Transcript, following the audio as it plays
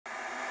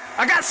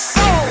I got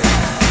soul,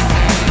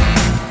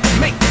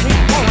 make me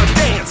wanna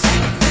dance.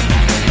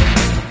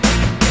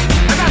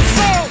 I got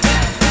soul,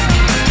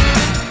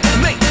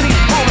 make me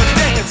wanna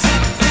dance.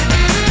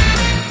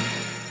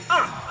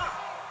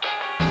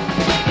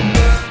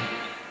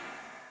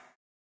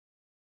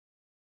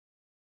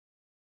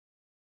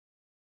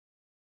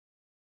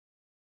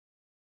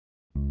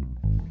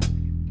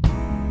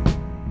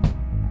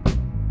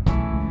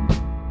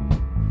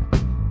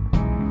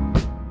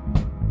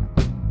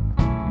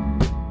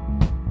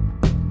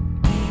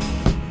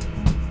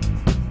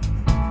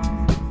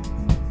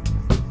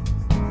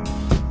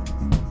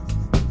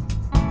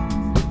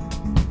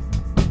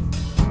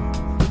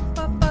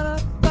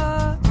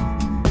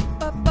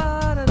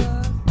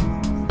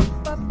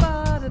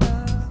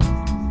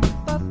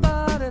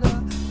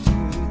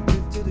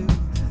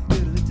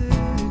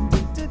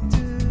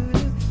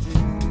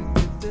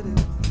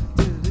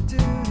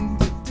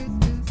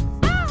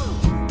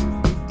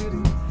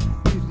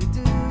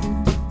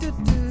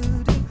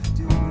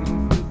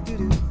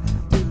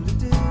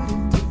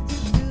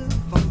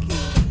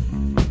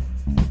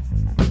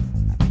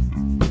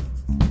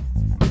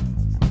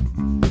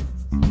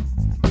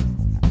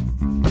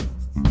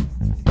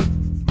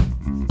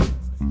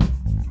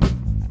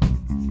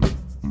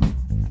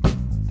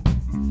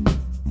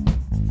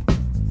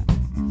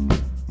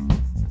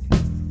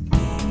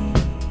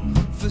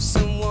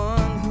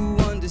 Someone who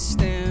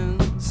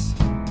understands,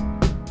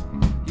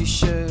 you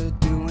sure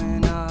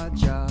doing our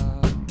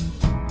job.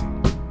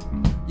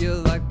 You're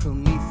like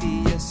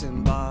Prometheus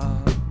and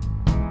Bob.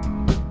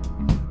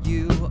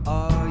 You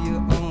are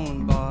your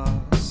own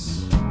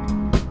boss.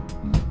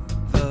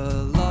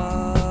 The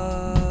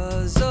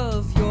laws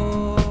of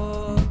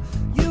your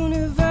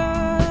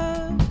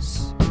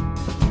universe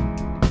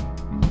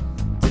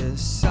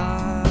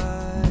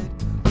decide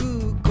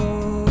who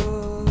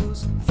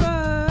goes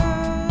first.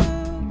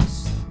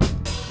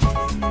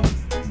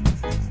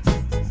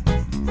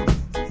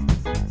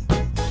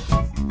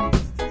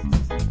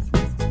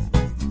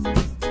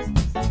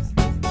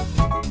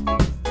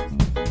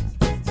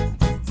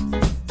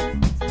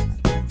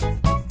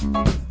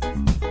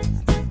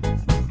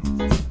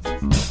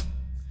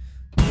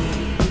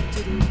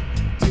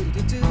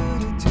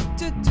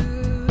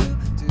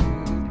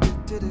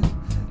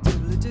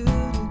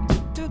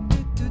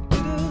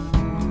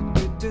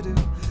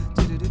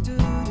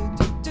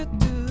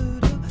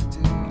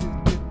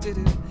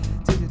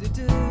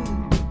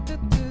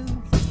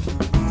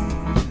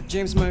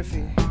 James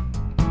Murphy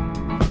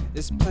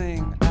is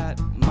playing at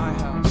my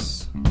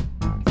house.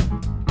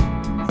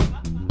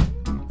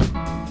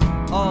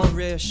 All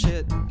rare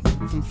shit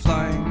from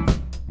Flying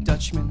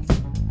Dutchman.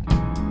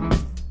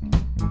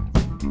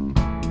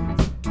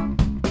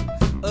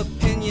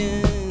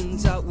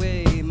 Opinions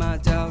outweigh my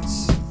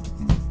doubts.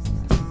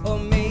 Or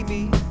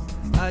maybe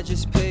I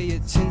just pay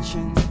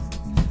attention.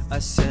 I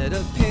said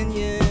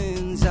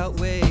opinions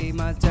outweigh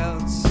my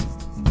doubts.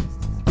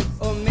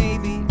 Or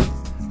maybe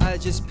I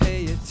just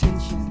pay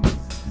attention.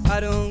 I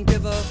don't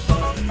give a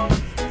fuck.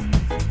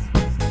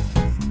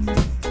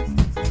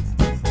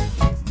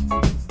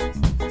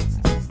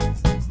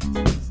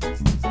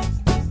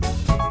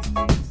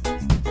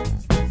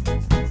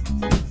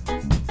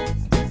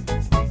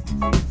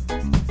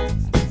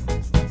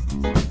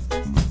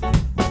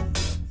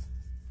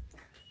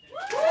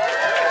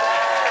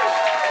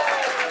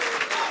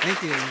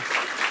 Thank you.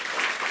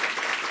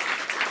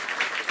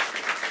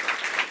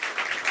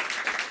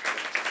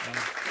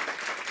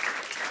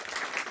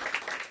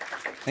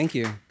 Thank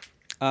you.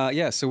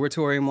 Yeah, so we're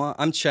Tori et Moi.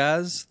 I'm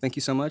Chaz. Thank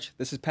you so much.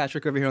 This is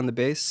Patrick over here on the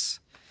bass.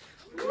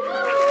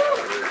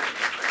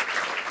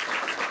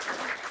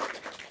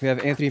 We have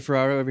Anthony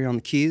Ferraro over here on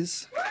the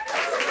keys.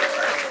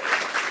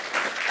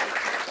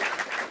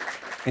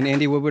 And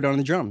Andy Woodward on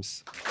the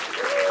drums.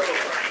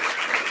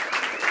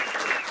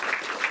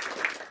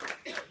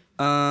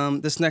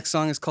 This next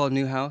song is called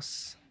New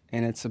House,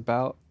 and it's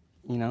about,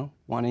 you know,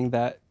 wanting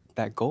that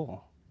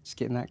goal, just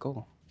getting that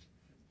goal.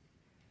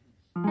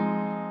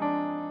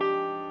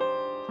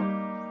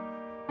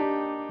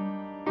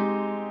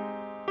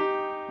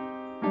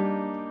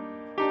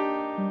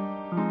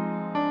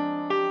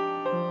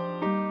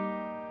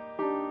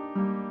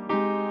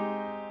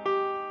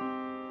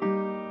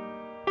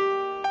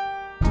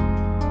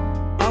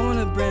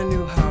 A brand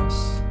new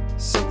house,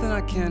 something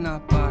I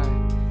cannot buy,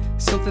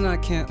 something I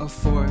can't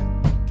afford.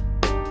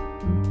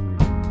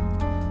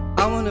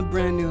 I want a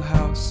brand new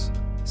house,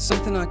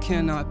 something I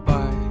cannot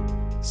buy,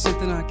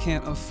 something I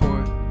can't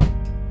afford.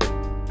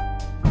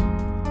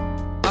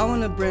 I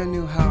want a brand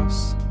new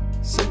house,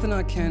 something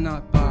I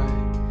cannot buy,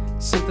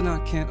 something I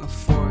can't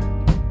afford.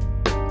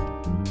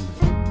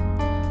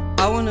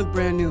 I want a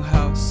brand new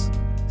house,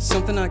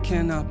 something I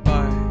cannot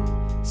buy,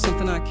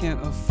 something I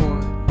can't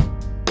afford.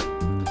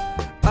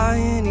 I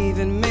ain't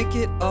even make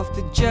it off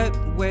the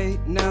jetway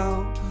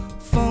now.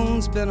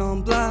 Phone's been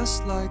on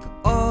blast like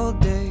all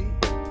day.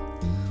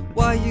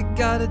 Why you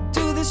gotta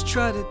do this,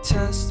 try to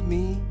test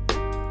me?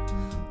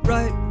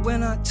 Right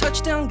when I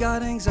touch down,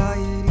 got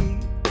anxiety.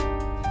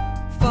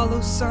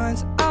 Follow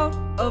signs out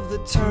of the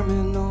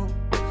terminal.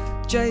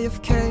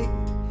 JFK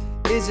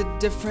is a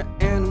different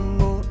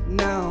animal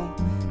now.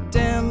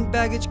 Damn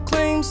baggage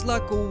claims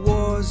like a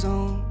war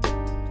zone.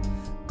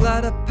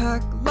 Glad I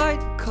pack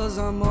light cause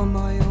I'm on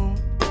my own.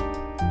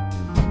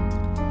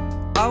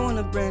 I want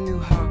a brand new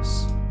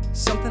house,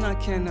 something I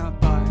cannot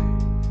buy,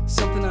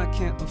 something I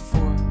can't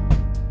afford.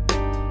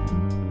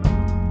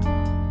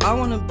 I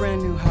want a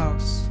brand new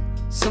house,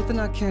 something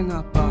I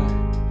cannot buy,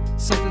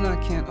 something I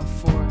can't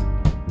afford.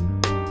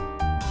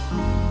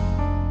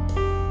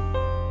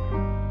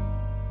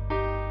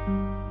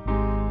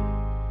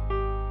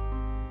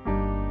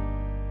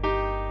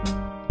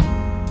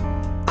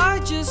 I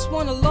just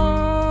want a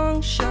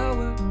long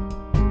shower.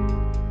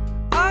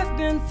 I've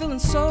been feeling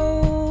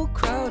so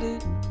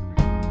crowded.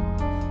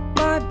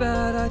 My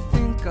bad, I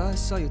think I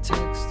saw your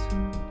text.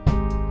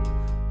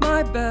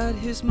 My bad,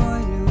 here's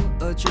my new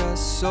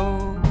address.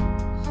 So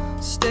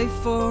stay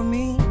for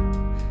me,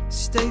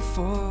 stay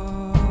for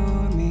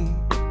me.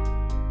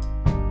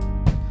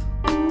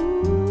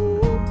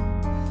 Ooh,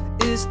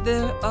 is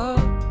there a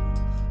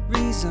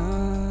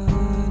reasoning?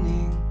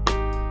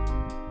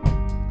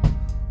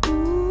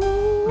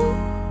 Ooh.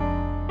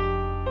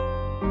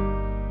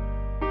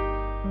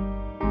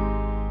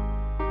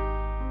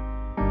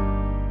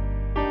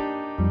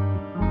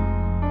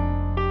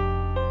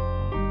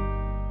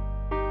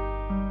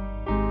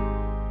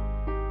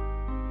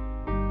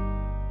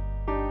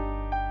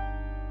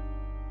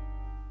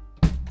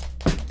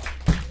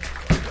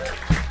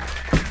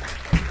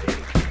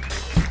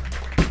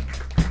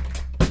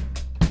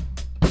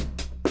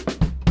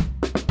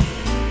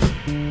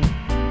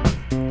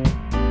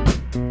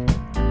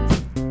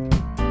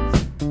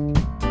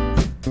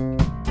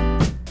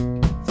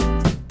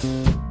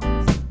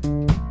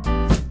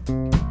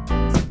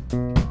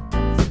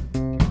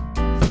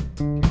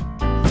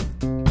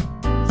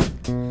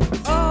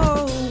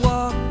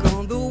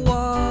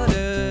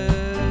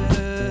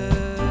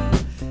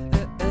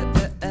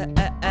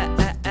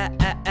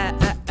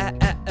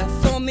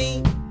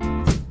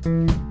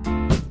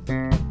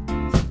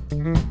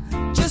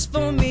 Just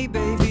for me,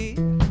 baby,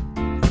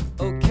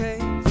 okay?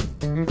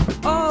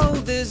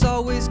 Oh, there's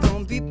always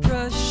gonna be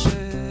pressure.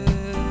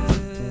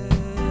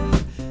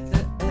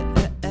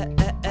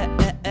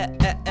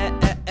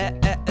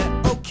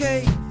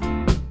 Okay.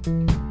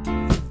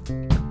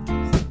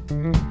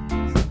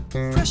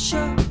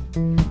 Pressure.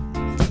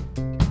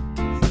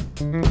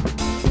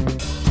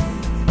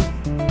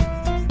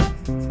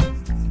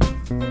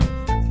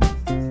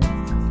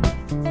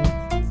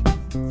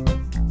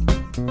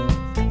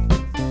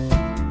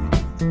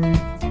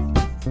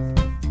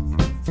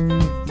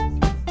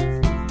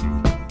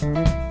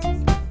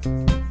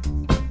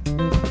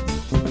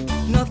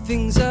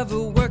 Nothing's ever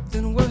worked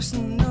and worse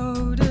than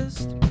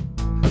noticed.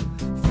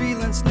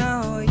 Freelance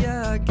now,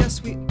 yeah, I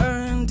guess we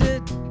earned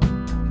it.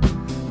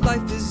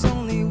 Life is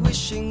only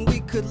wishing we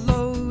could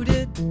load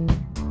it.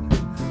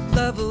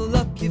 Level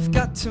up, you've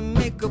got to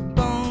make a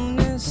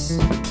bonus.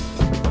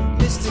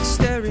 Mystic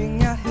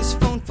staring at his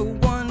phone for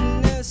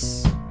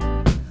oneness.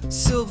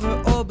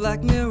 Silver or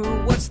Black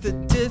Mirror, what's the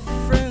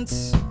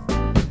difference?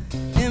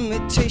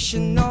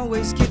 Imitation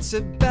always gets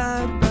a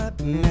bad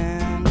rap,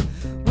 man.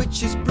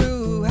 Witch's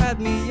brew had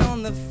me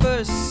on the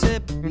first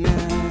sip,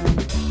 man.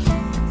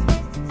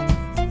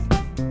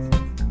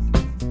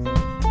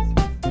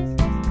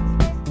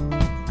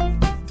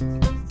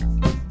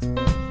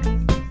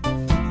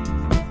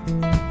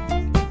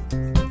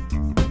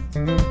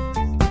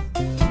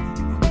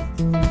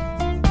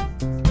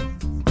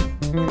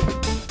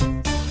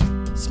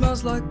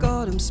 Smells like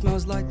autumn,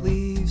 smells like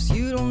leaves.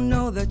 You don't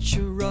know that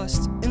you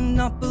rust and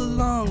not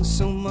belong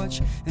so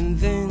much, and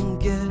then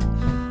get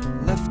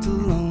left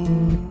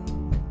alone.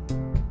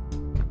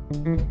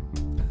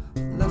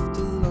 Left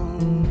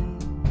alone.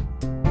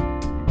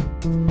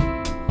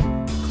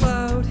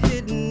 Cloud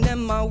hidden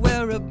and my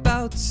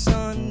whereabouts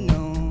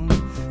unknown.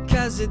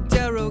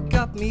 Cazadero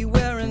got me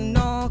wearing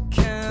all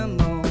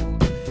camo.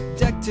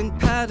 Decked in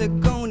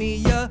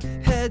Patagonia,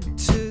 head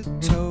to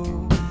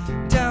toe.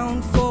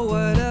 Down for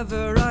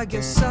whatever, I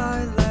guess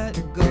I let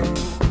go.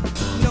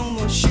 No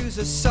more shoes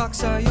or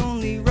socks, I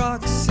only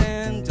rock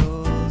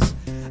sandals.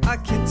 I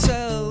can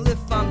tell if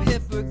I'm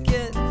hip or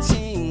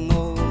getting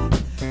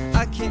old.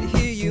 I can't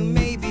hear you,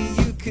 maybe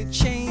you could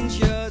change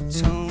your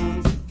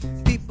tone.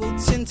 People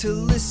tend to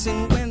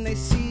listen when they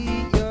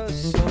see your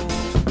soul.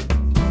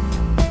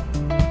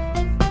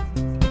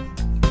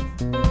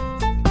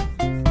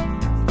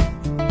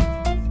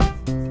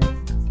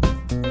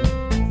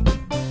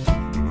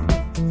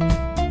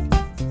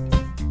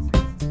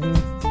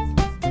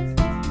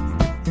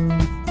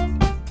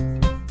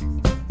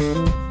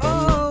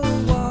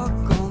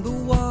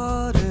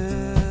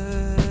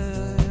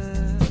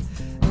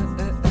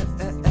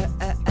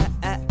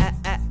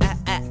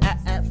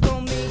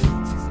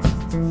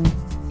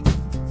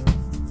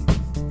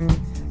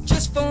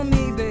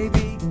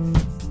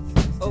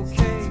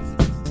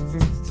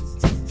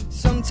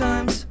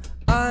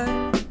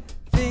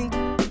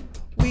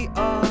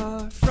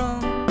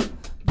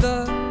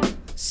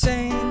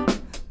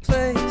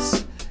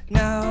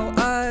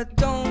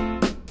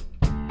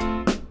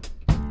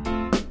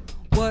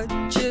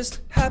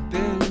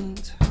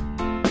 happened.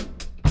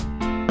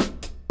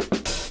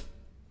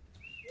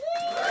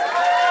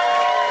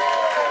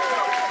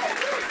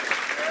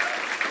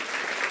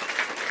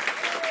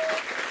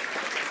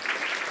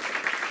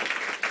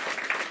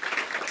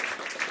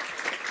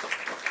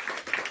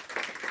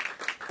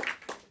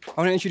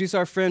 I want to introduce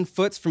our friend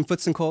Foots from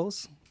Foots and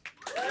Coles.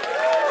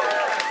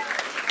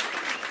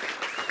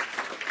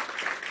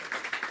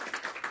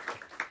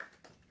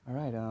 All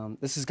right,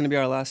 this is going to be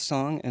our last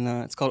song, and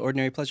it's called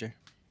Ordinary Pleasure.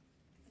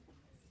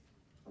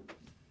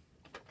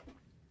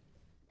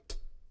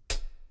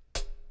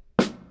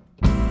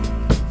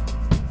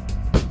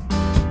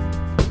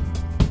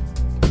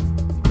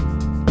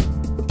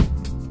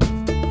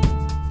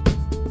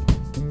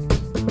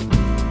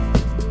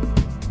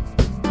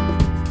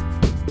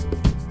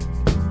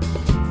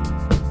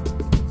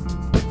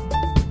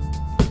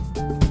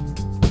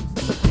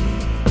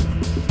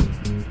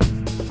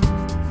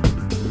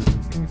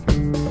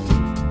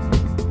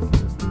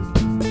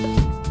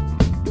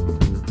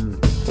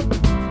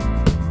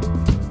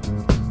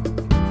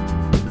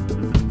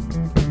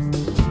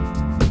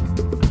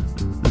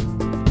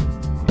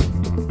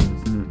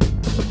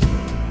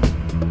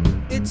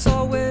 It's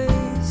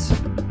always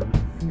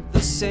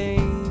the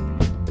same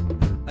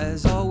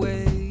as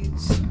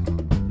always.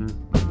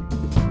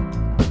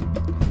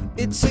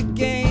 It's a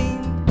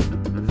game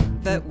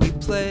that we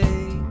play,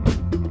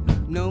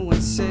 no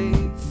one's safe.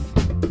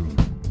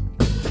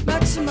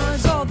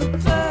 Maximize all the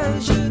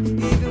pleasure,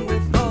 even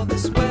with all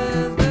this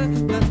weather.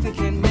 Nothing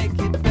can make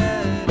it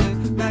better.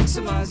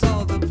 Maximize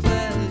all the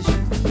pleasure,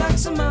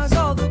 maximize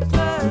all the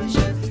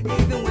pleasure,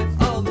 even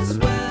with all this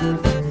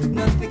weather.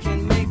 Nothing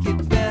can make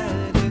it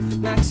better.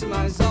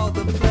 Maximize all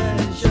the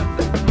pleasure.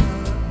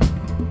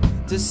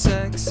 Does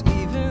sex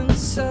even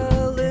serve?